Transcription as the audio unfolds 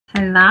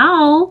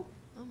Hello?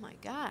 Oh my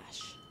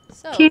gosh.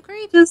 So Can't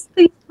we creepy. just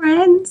be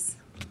friends?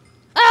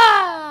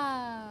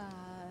 Ah!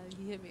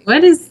 You hit me.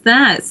 What is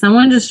that?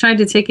 Someone just tried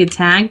to take a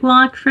tag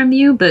block from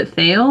you but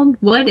failed?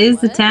 What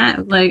is the What?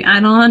 tag? Like, I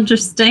don't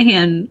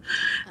understand.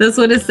 That's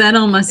what it said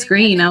on my I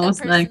screen. think I that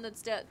was like, person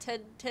that's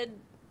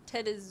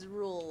Ted is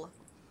rule.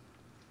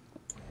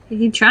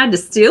 he tried to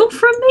steal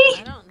from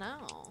I me? don't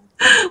know.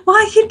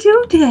 Why you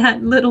do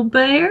that, little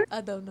bear?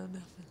 I don't know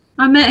nothing.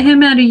 I met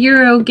him at a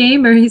Euro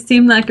Gamer. He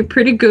seemed like a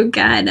pretty good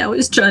guy, and now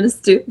he's trying to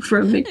steal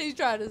from me. He's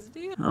trying to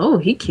steal. Oh,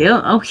 he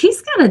killed. Oh,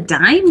 he's got a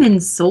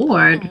diamond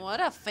sword. Oh, what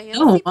a fancy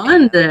No pants.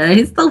 wonder.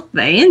 He's so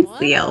fancy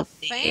What a out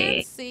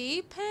there.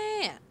 fancy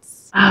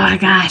pants. Oh my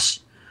gosh.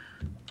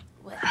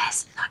 What?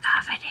 Let's look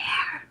over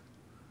there.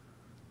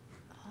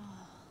 Oh,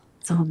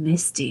 It's all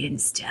misty and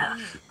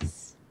stuff.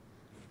 yes.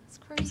 It's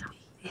creepy. It's all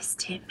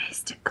misty and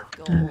mystical.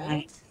 Gold.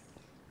 Alright.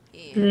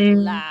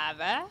 And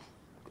lava.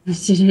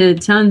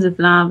 Tons of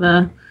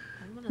lava.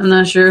 I'm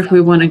not sure if stop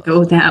we want to lava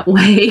go flow. that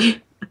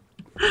way.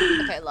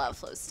 Okay, lava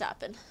flow's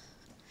stopping.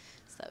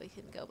 So that we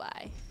can go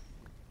by.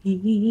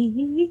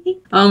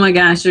 Oh my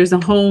gosh, there's a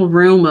whole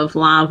room of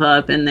lava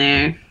up in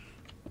there.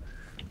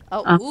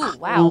 Oh, A ooh, whole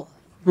wow.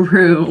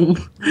 room.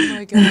 Oh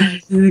my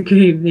god. It's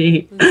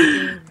creepy.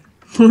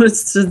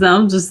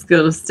 I'm just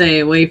gonna stay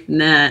away from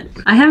that.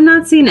 I have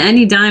not seen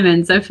any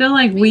diamonds. I feel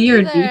like we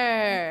are due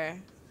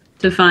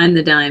to find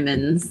the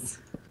diamonds.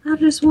 I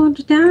just want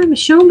the diamonds.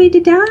 Show me the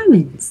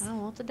diamonds. I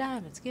don't want the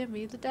diamonds. Give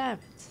me the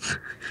diamonds.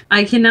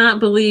 I cannot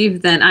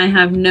believe that I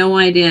have no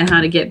idea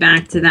how to get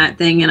back to that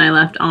thing and I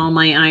left all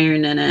my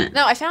iron in it.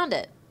 No, I found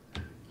it.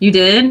 You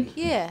did?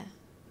 Yeah.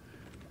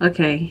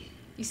 Okay.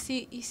 You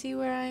see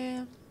where I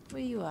am?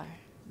 Where you are?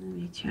 Let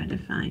me try to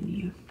find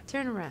you.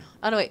 Turn around.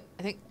 Oh no, wait.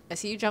 I think I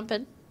see you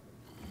jumping.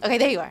 Okay,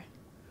 there you are.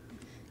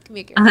 Give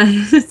me a girl.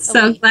 I'm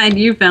so Okay. glad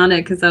you found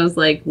it because I was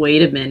like,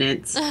 wait a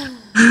minute.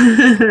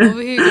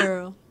 Over here,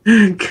 girl.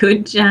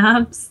 Good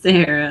job,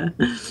 Sarah.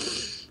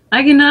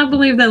 I cannot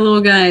believe that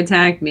little guy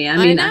attacked me. I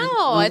mean, I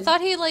know. I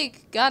thought he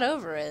like got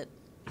over it.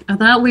 I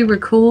thought we were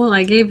cool.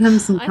 I gave him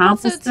some I thought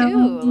so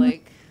cobblestone. too.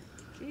 Like,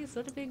 geez,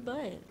 what a big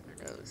butt. My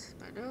nose,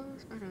 my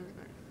nose, my nose,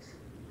 my nose.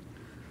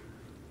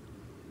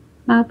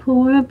 My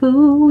poor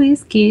boo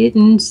is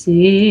getting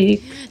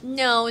sick.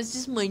 No, it's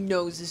just my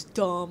nose is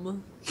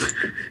dumb.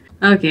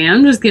 Okay,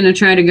 I'm just gonna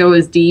try to go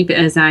as deep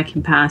as I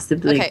can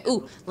possibly. Okay,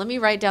 ooh, let me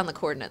write down the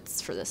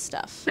coordinates for this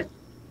stuff.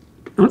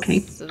 Okay.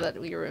 So that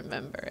we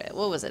remember it.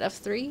 What was it,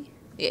 F3?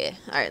 Yeah.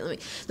 Alright, let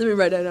me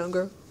write that down,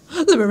 girl.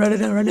 Let me write it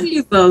down right now.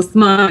 You're so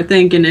smart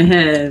thinking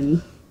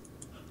ahead.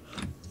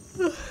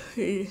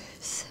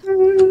 Yes.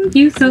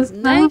 You so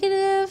smart.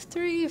 Negative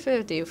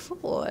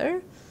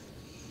 354.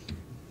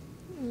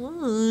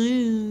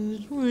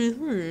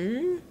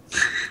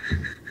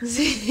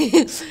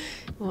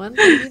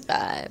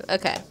 135.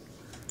 Okay.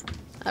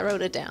 I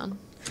wrote it down.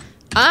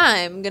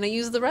 I'm gonna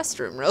use the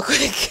restroom real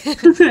quick.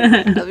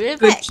 I'll be right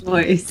Good back.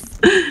 choice.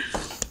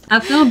 I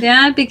feel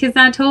bad because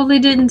I totally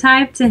didn't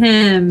type to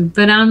him,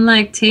 but I'm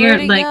like Where'd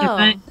he like go?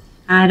 if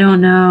I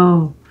don't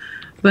know.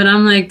 But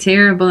I'm like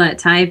terrible at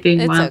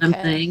typing It's while I'm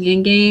okay. playing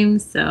in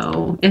games,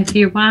 so if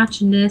you're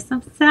watching this,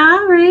 I'm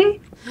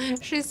sorry.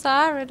 She's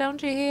sorry,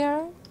 don't you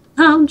hear?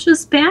 I'm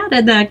just bad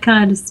at that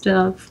kind of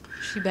stuff.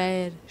 She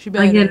bad. She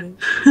I bad. get at it.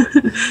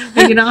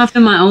 I get off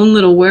in my own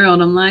little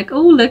world. I'm like,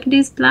 oh, look at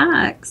these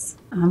blocks.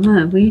 I'm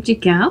like, where'd you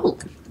go?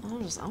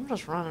 I'm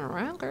just running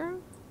around, girl.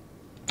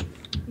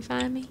 You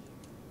find me?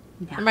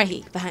 Yeah. I'm right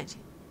here, behind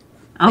you.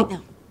 Oh, Wait,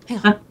 no. Hang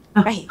on.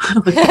 Right here.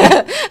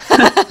 okay.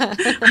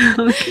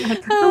 Okay, I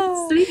can't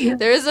see you.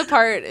 There is a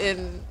part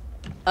in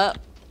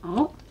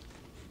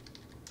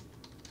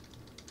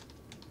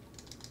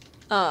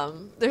Oh,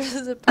 there's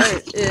a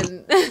part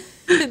in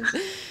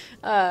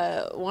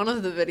one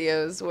of the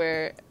videos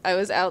where I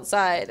was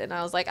outside and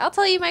I was like, I'll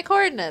tell you my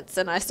coordinates,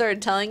 and I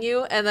started telling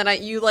you, and then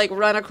you like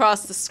run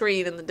across the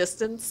screen in the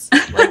distance,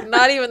 like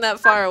not even that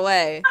far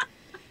away.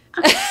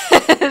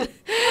 And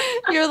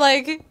you're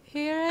like,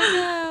 here I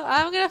go,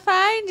 I'm gonna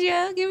find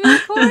you, give me the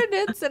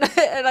coordinates, and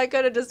I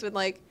could have just been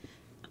like,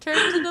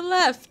 turn to the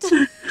left.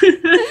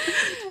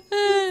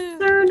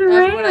 turn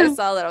After when I around.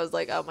 saw that, I was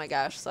like, oh my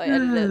gosh. So I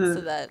edited it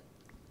so that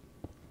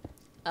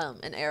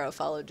an arrow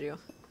followed you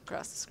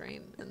across the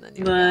screen, and then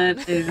you were That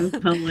gone. is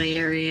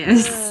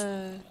hilarious.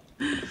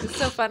 It's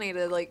so funny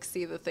to like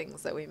see the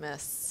things that we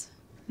miss.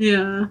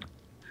 Yeah.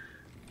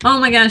 Oh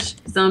my gosh,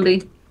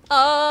 zombie.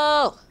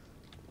 Oh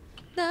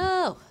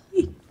no,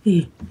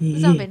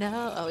 zombie!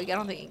 No. Oh, I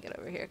don't think he can get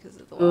over here because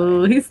of the water.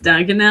 Oh, he's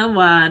stuck in that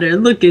water.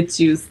 Look at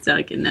you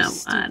stuck in that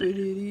Stupid water.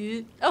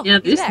 idiot. Oh, Yeah,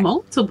 he's there's back.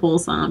 multiple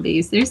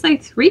zombies. There's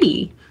like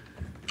 3.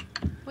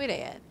 Where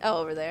they at?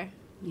 Oh, over there.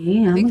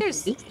 Yeah. I think look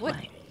there's at this what?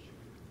 way.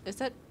 Is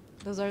that?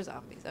 Those are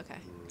zombies. Okay.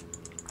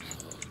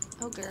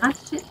 Oh girl. I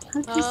just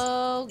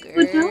Oh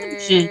a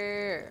dungeon.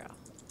 girl.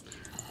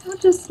 I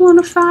just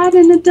want to fight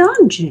in a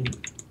dungeon.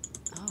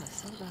 Oh,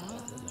 it's so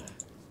bad.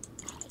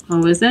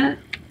 Oh, is it?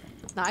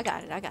 No, I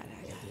got it.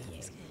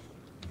 It's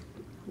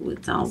Oh,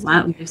 it's all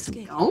out. There's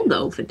some gold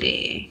over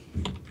there.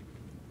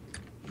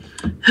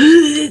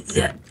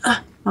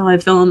 Oh, I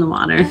fell in the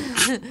water.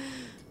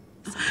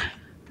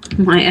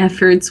 My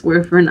efforts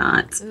were for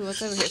naught. Ooh,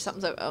 what's over here?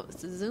 Something's over. Oh,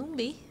 it's a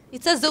zombie.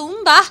 It's a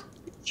Zumba.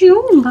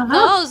 Zumba.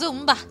 No,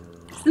 Zumba.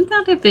 Isn't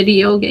that a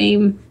video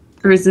game?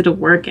 Or is it a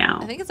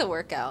workout? I think it's a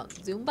workout.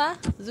 Zumba?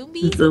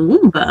 Zumbi?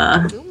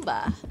 Zumba.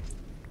 Zumba.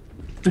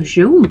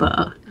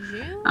 Zumba.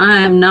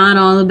 I am not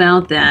all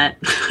about that.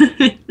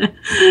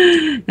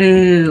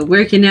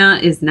 Working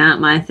out is not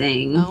my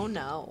thing. Oh,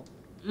 no.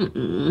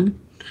 Mm-mm.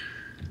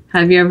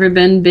 Have you ever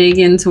been big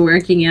into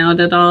working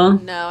out at all?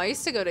 No, I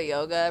used to go to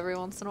yoga every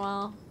once in a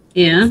while.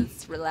 Yeah?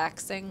 It's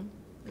relaxing.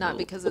 Not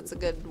because it's a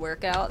good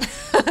workout.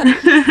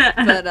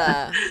 But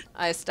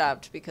I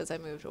stopped because I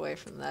moved away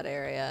from that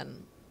area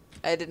and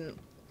I didn't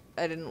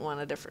want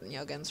a different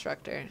yoga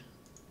instructor.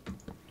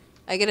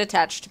 I get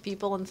attached to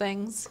people and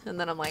things, and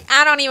then I'm like,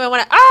 I don't even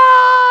want to.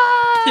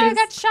 Ah! I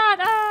got shot.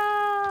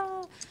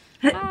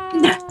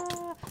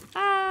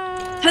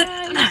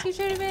 You're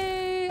shooting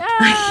me.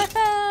 I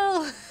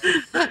fell.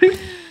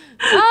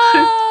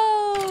 Oh!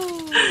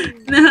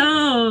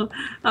 No,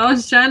 I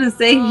was trying to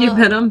save you,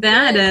 but I'm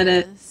bad at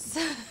it.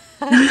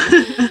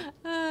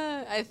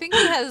 I think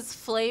he has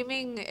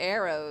flaming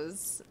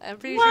arrows. I'm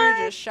pretty sure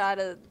he just shot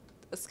a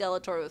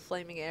Skeletor with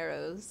flaming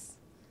arrows.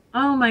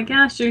 Oh my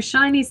gosh, there's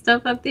shiny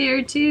stuff up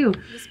there too.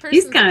 This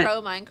person's a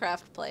pro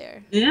Minecraft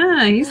player.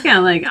 Yeah, he's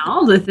got like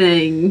all the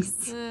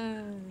things.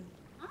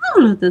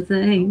 All of the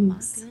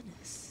things. Oh my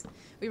goodness.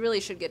 We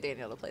really should get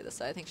Danielle to play this,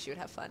 so I think she would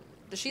have fun.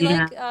 Does she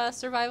like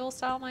survival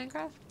style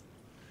Minecraft?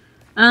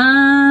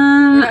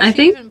 I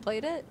think even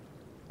played it.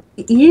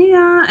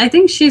 Yeah, I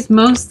think she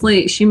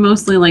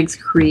mostly likes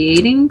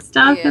creating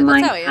stuff yeah, and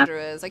that's like how Andrew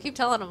is. I keep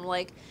telling him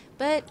like,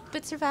 but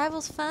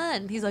survival's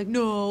fun. He's like,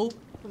 no.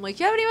 I'm like,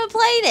 you haven't even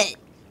played it.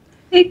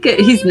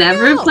 He's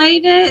never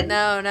played it?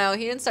 No,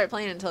 he didn't start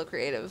playing until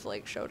creative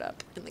like showed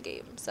up in the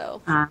game.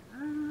 So oh.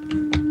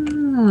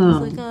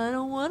 He's like, I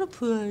don't want to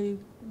play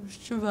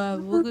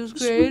survival because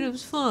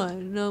creative's fun.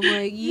 And I'm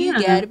like, you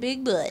got a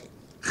big butt.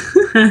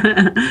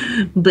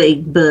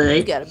 Big butt.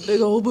 You got a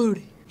big old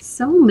booty.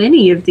 So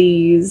many of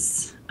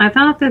these. I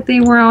thought that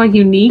they were all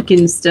unique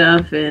and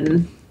stuff,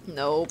 and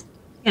nope.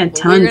 Yeah,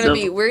 tons of.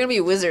 We're gonna be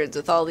wizards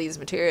with all these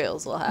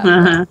materials we'll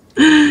have.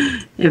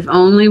 If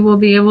only we'll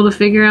be able to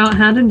figure out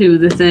how to do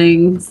the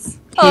things.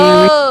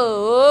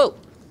 Oh!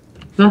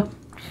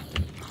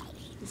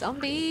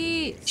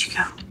 Zombies! Where'd you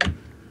go?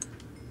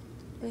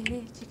 Where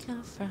did you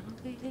come from?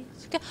 Where did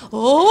you go?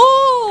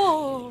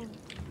 Oh!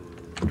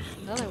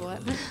 Another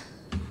one.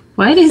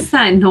 What is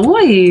that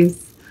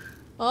noise?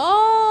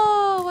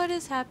 Oh! What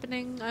is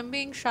happening? I'm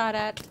being shot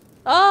at.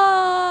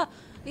 Oh!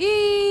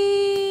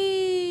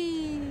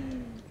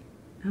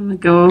 I'm gonna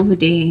go over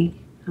there.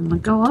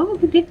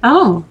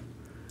 Oh.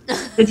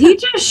 Did he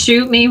just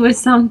shoot me with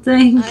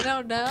something? I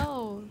don't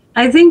know.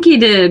 I think he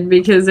did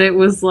because it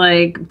was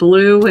like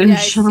blue and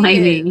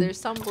shiny. There's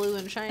some blue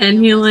and shiny.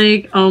 And he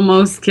like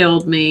almost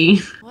killed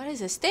me. What is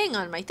this thing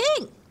on my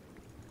thing?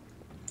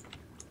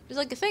 There's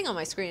like a thing on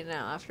my screen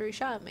now after he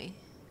shot me.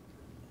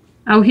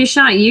 Oh, he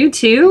shot you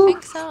too? I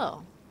think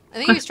so. I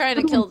think he was trying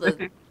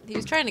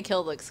to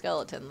kill the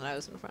skeleton that I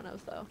was in front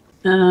of though.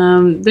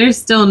 There's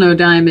still no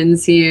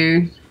diamonds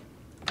here.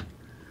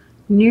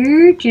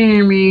 No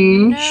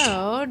diamonds.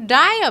 No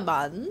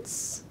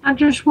diamonds. I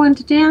just want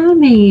a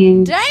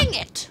diamond. Dang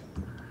it!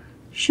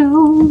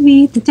 Show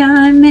me the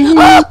diamond.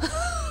 Oh,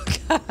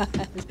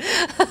 God.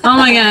 Oh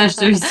my gosh,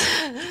 there's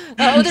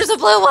a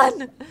blue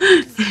one.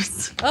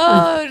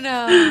 Oh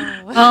no.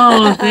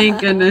 Oh,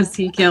 thank goodness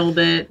he killed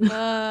it. Oh,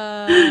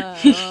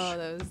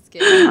 that was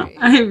scary.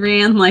 I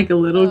ran like a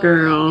little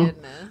girl. My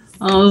goodness.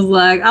 I was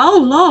like, oh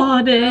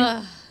lordy.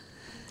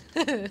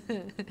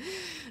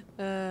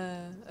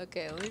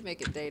 Okay, let me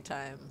make it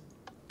daytime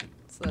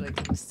so that I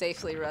can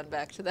safely run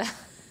back to the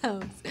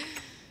house.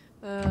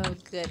 Oh,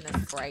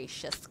 goodness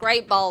gracious.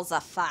 Great balls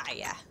of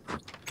fire.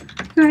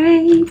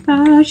 Great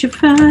balls of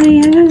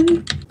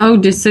fire.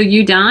 Oh, so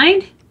you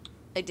died?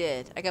 I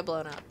did. I got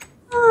blown up.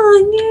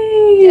 Oh,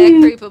 no.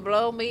 That creeper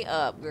blew me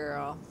up,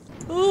 girl.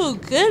 Oh,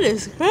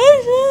 goodness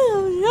gracious.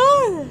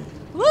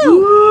 Woo!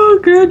 Oh,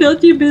 girl,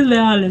 don't you be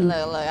loud. Look,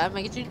 I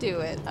made you do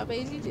it.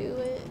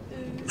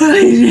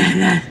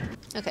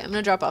 Okay, I'm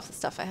gonna drop off the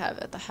stuff I have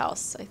at the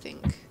house, I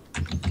think.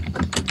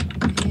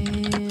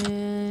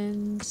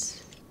 And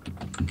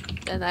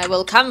then I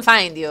will come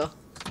find you.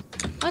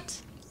 What?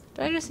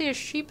 Did I just see a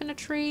sheep in a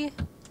tree?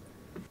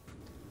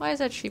 Why is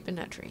that sheep in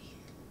that tree?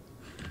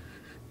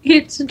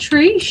 It's a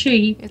tree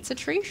sheep. It's a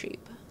tree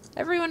sheep.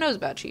 Everyone knows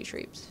about tree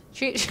sheeps.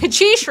 Tree sheeps.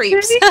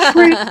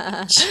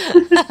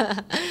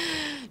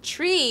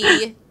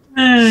 Tree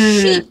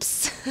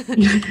sheeps.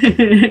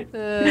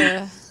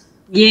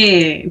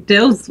 Yeah,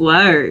 those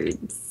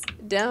words.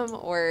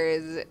 Dumb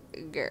words,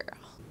 girl.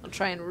 I'll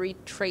try and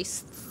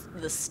retrace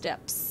the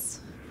steps.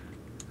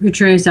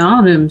 Retrace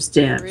all them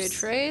steps.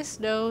 Retrace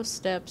no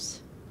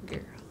steps,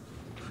 girl.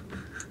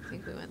 I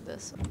think we went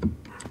this way.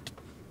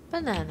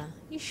 Banana,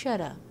 you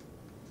shut up.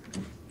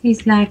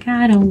 He's like,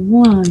 I don't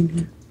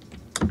want.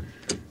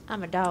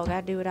 I'm a dog.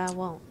 I do what I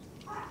want.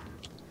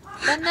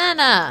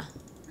 Banana!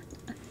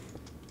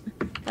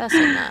 That's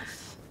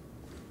enough.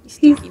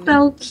 He's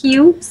so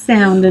cute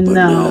sounding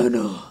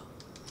though.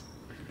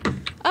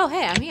 Oh,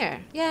 hey, I'm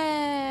here.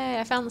 Yay!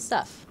 I found the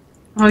stuff.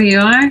 Oh, you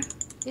are?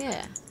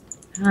 Yeah.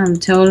 I'm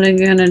totally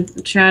gonna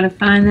try to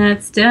find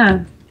that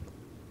stuff.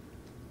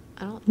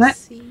 I don't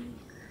see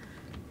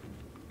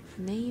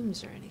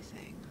names or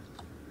anything.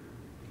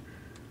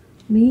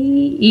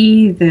 Me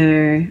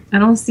either. I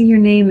don't see your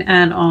name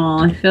at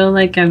all. I feel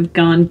like I've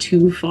gone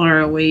too far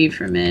away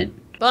from it.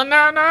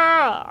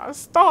 Banana!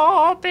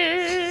 Stop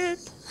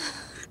it!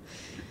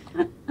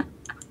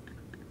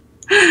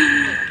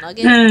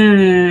 Nugget?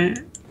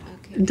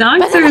 Okay.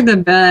 Dogs are the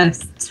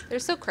best. They're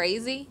so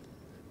crazy.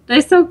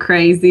 They're so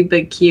crazy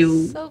but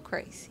cute. So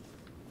crazy.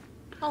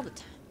 All the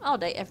time. All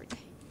day, every day.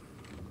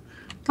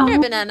 Come here,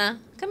 Banana.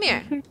 Come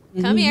here.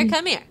 Come here,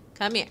 come here.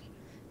 Come here.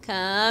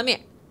 Come here.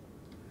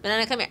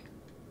 Banana, come here.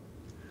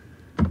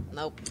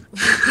 Nope.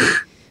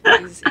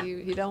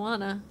 He don't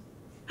wanna.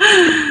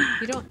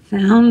 You don't.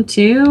 Found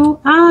two.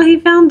 Oh, he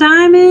found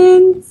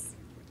diamonds.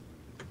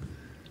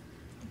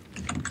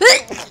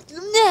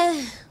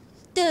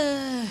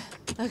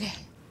 Okay.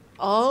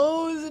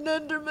 Oh, it's an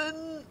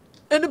Enderman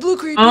and a blue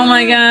creeper. Oh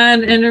my god,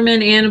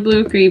 Enderman and a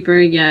blue creeper.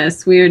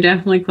 Yes, we are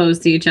definitely close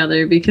to each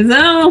other because,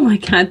 oh my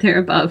god, they're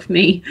above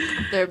me.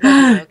 They're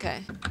above you,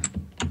 okay.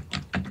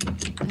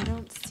 I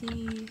don't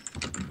see...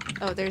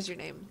 Oh, there's your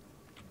name.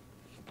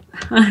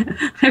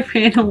 I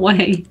ran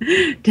away.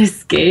 Just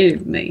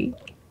scared me.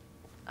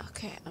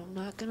 Okay, I'm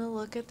not gonna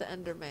look at the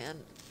Enderman.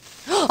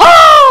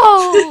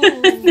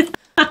 Oh!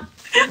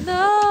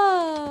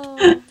 No!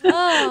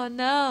 Oh,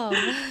 no.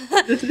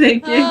 Did they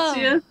get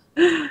you?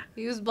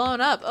 He was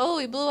blown up. Oh,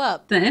 he blew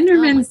up. The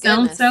Endermen Oh,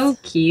 sound so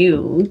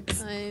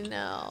cute. I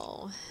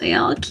know. They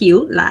all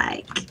cute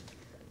like.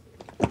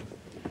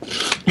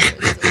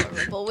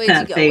 Way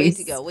to go, way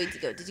to go, way to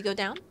go. Did you go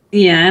down?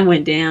 Yeah, I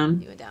went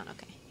down. You went down,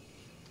 okay.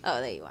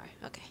 Oh, there you are.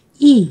 Okay.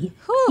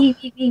 Whew.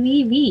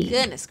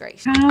 Goodness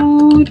gracious.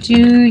 How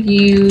do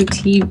you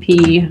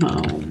TP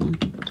home?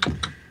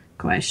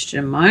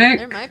 Question mark.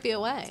 There might be a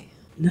way.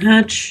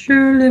 That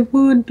surely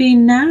would be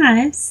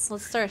nice.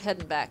 Let's start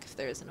heading back if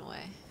there isn't a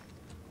way.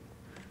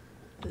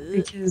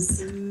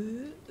 Because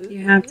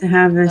you have to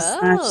have a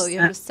Oh, you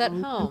have to set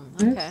home.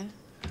 Okay.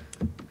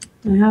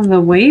 I have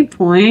a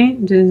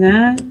waypoint. Does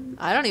that?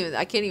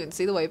 I can't even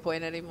see the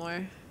waypoint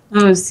anymore.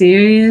 Oh,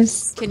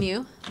 serious? Can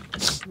you?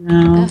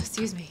 No. Oh,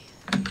 excuse me.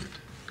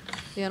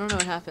 Yeah, I don't know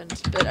what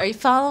happened. But are you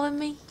following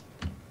me?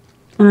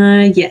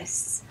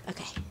 Yes.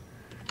 Okay.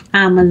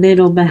 I'm a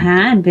little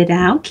behind, but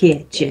I'll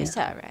catch you. It's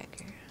all right,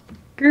 girl.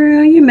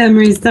 Girl, your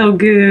memory's so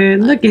good.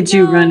 Look at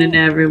you running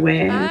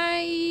everywhere.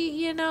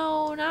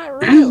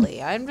 Not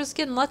really. I'm just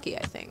getting lucky,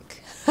 I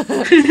think.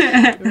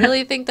 I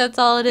really think that's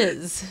all it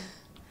is.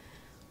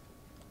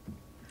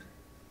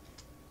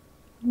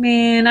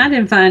 Man, I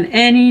didn't find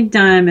any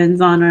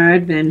diamonds on our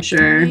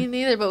adventure. Me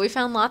neither, but we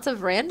found lots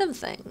of random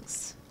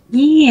things.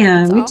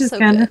 Yeah, That's we just also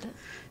gotta good.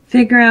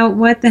 figure out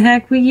what the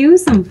heck we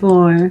use them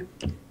for.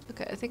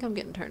 Okay, I think I'm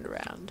getting turned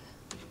around.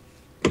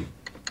 I'm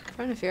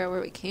trying to figure out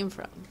where we came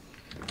from.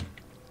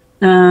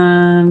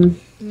 Let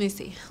me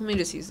see. Let me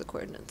just use the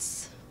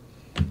coordinates.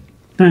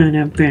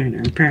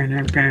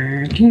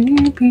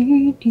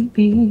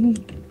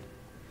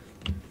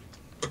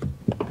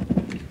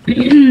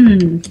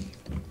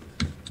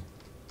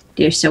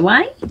 There's a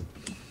way.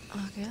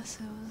 I guess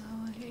it was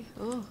away.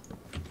 Oh.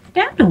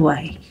 Down the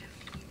way.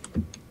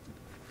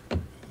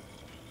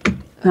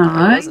 Okay, it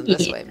wasn't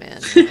this way,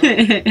 man.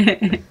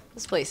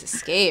 This place is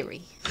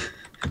scary.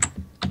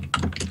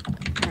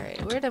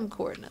 Alright, where are them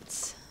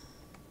coordinates?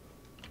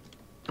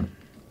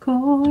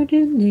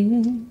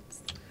 Coordinates.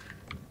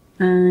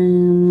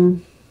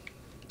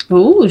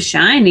 Oh,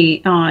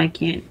 shiny. Oh, I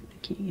can't.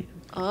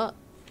 Oh.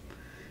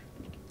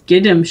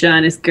 Get them,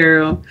 shiniest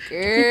girl.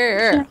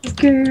 Girl.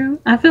 Girl.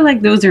 I feel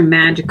like those are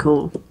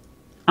magical.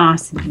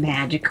 Awesome,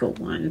 magical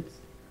ones.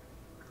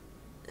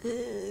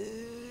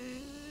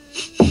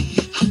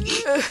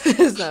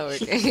 It's not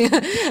working.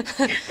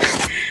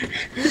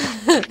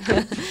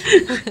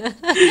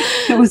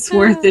 It was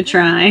worth a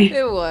try.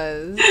 It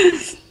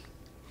was.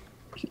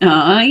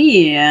 Oh,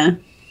 yeah.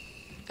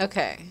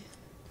 Okay.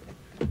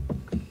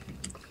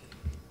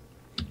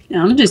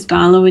 I'm just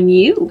following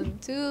you.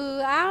 Dude,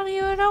 I don't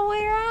even know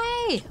where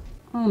I am.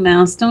 Oh,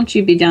 Mouse, don't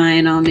you be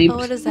dying on me, Oh,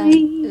 what is that?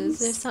 please. Is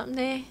there something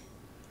there?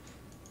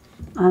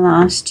 I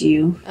lost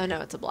you. Oh, no,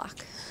 it's a block.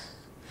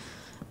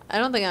 I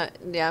don't think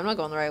I'm not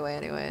going the right way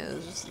anyway.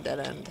 It's just a dead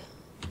end.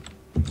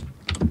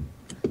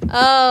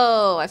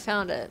 Oh, I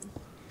found it.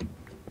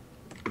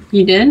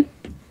 You did?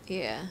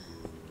 Yeah.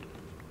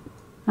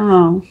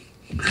 Oh.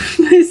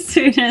 As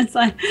soon as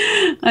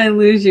I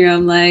lose you,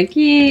 I'm like,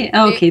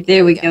 yeah. Okay,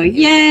 there we go.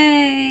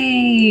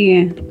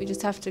 Yay! We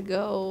just have to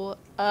go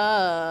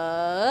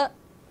up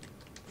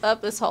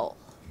this hole.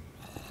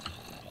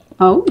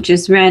 Oh,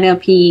 just right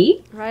up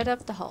here. Right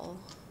up the hole.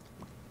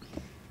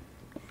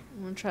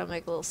 I'm gonna try to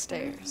make little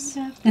stairs.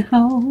 Up the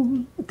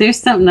hole. There's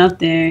something up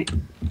there.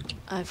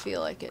 I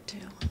feel like it too.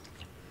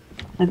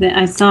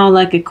 I saw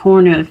like a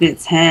corner of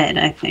its head,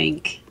 I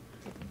think.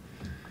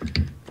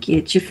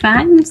 Get your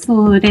fighting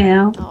sword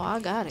out. Oh, I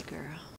got it, girl.